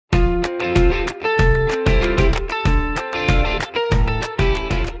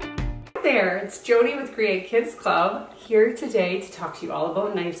it's Jody with Create Kids Club, here today to talk to you all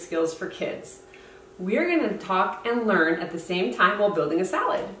about knife skills for kids. We are going to talk and learn at the same time while building a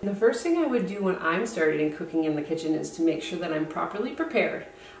salad. And the first thing I would do when I'm starting cooking in the kitchen is to make sure that I'm properly prepared.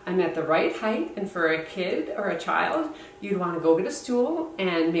 I'm at the right height, and for a kid or a child, you'd want to go get a stool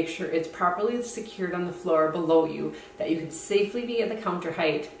and make sure it's properly secured on the floor below you, that you can safely be at the counter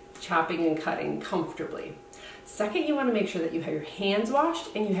height, chopping and cutting comfortably. Second, you want to make sure that you have your hands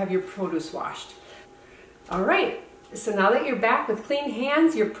washed and you have your produce washed. All right, so now that you're back with clean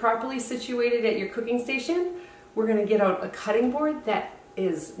hands, you're properly situated at your cooking station, we're going to get out a cutting board that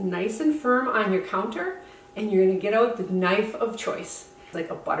is nice and firm on your counter, and you're going to get out the knife of choice, like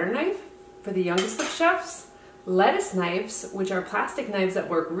a butter knife for the youngest of chefs, lettuce knives, which are plastic knives that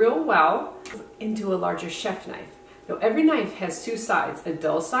work real well, into a larger chef knife. Now, every knife has two sides, a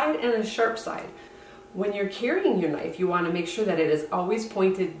dull side and a sharp side. When you're carrying your knife, you want to make sure that it is always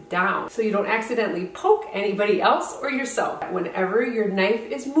pointed down so you don't accidentally poke anybody else or yourself. Whenever your knife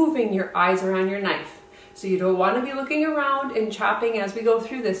is moving, your eyes are on your knife. So you don't want to be looking around and chopping as we go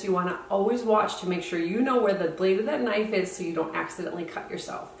through this. You want to always watch to make sure you know where the blade of that knife is so you don't accidentally cut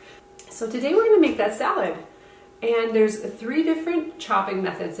yourself. So today we're going to make that salad. And there's 3 different chopping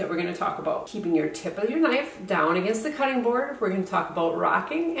methods that we're going to talk about. Keeping your tip of your knife down against the cutting board. We're going to talk about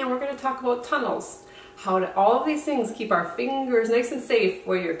rocking, and we're going to talk about tunnels. How to all of these things keep our fingers nice and safe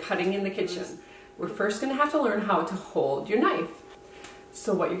while you're cutting in the kitchen. We're first going to have to learn how to hold your knife.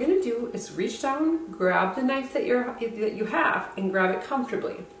 So what you're going to do is reach down, grab the knife that you have, and grab it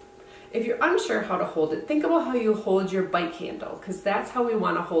comfortably. If you're unsure how to hold it, think about how you hold your bike handle, because that's how we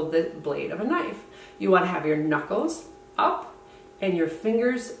want to hold the blade of a knife. You want to have your knuckles up and your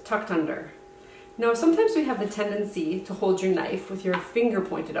fingers tucked under. Now, sometimes we have the tendency to hold your knife with your finger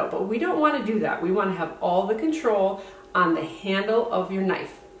pointed out, but we don't want to do that. We want to have all the control on the handle of your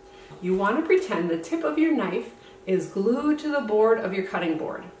knife. You want to pretend the tip of your knife is glued to the board of your cutting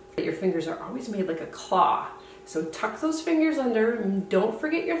board. Your fingers are always made like a claw. So tuck those fingers under, and don't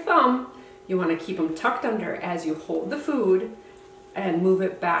forget your thumb. You want to keep them tucked under as you hold the food and move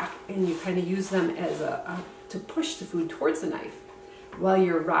it back, and you kind of use them as to push the food towards the knife while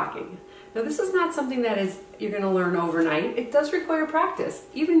you're rocking. Now, this is not something that you're going to learn overnight. It does require practice.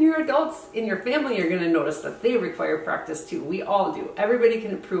 Even your adults in your family are going to notice that they require practice too. We all do. Everybody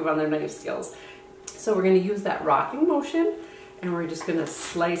can improve on their knife skills. So we're going to use that rocking motion, and we're just going to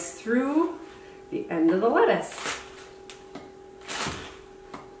slice through the end of the lettuce.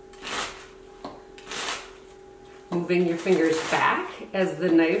 Moving your fingers back as the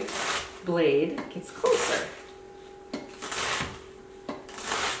knife blade gets closer.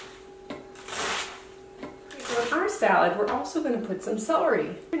 On our salad, we're also going to put some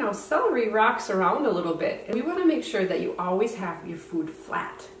celery. You know, celery rocks around a little bit, and we want to make sure that you always have your food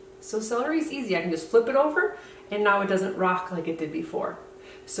flat. So celery is easy. I can just flip it over, and now it doesn't rock like it did before.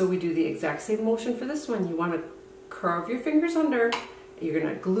 So we do the exact same motion for this one. You want to curve your fingers under, you're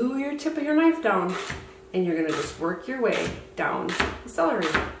going to glue your tip of your knife down, and you're going to just work your way down the celery,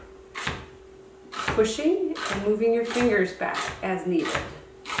 pushing and moving your fingers back as needed.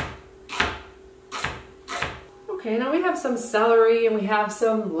 Okay, now we have some celery and we have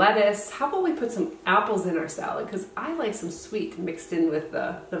some lettuce. How about we put some apples in our salad? Because I like some sweet mixed in with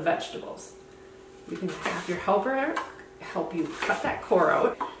the vegetables. You can have your helper help you cut that core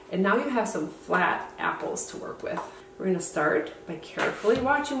out. And now you have some flat apples to work with. We're going to start by carefully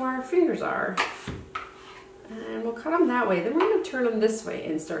watching where our fingers are. And we'll cut them that way. Then we're going to turn them this way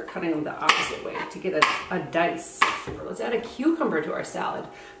and start cutting them the opposite way to get a dice. Let's add a cucumber to our salad.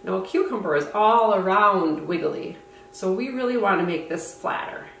 Now, a cucumber is all around wiggly, so we really want to make this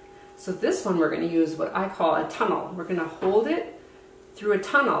flatter. So this one we're going to use what I call a tunnel. We're going to hold it through a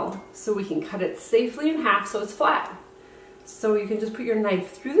tunnel so we can cut it safely in half so it's flat. So you can just put your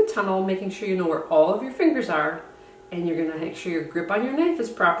knife through the tunnel, making sure you know where all of your fingers are, and you're going to make sure your grip on your knife is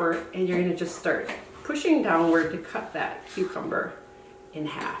proper, and you're going to just start pushing downward to cut that cucumber in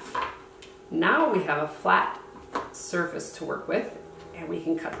half. Now we have a flat surface to work with, and we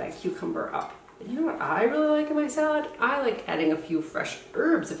can cut that cucumber up. And you know what I really like in my salad? I like adding a few fresh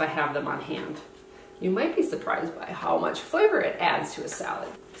herbs if I have them on hand. You might be surprised by how much flavor it adds to a salad.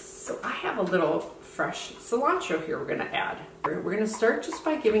 So I have a little fresh cilantro here we're going to add. We're going to start just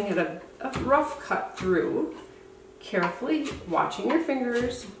by giving it a rough cut through, carefully watching your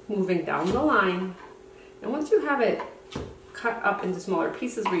fingers, moving down the line. And once you have it cut up into smaller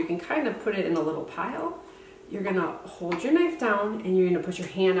pieces where you can kind of put it in a little pile, you're gonna hold your knife down and you're gonna put your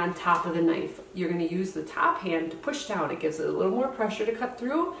hand on top of the knife. You're gonna use the top hand to push down. It gives it a little more pressure to cut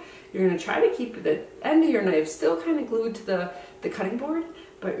through. You're gonna try to keep the end of your knife still kind of glued to the cutting board,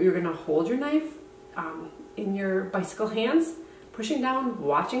 but you're gonna hold your knife in your bicycle hands, pushing down,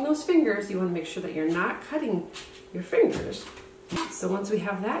 watching those fingers. You wanna make sure that you're not cutting your fingers. So once we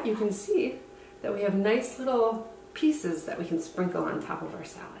have that, you can see that we have nice little pieces that we can sprinkle on top of our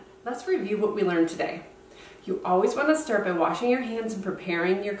salad. Let's review what we learned today. You always want to start by washing your hands and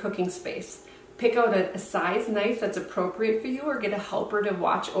preparing your cooking space. Pick out a size knife that's appropriate for you or get a helper to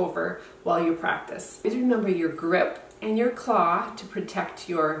watch over while you practice. Always remember your grip and your claw to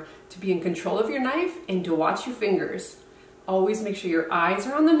to be in control of your knife and to watch your fingers. Always make sure your eyes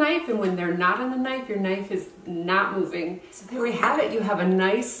are on the knife, and when they're not on the knife, your knife is not moving. So there we have it. You have a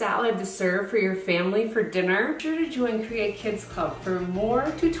nice salad to serve for your family for dinner. Be sure to join Create Kids Club for more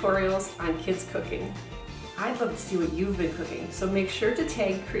tutorials on kids cooking. I'd love to see what you've been cooking, so make sure to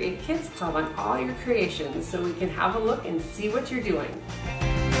tag Create Kids Club on all your creations so we can have a look and see what you're doing.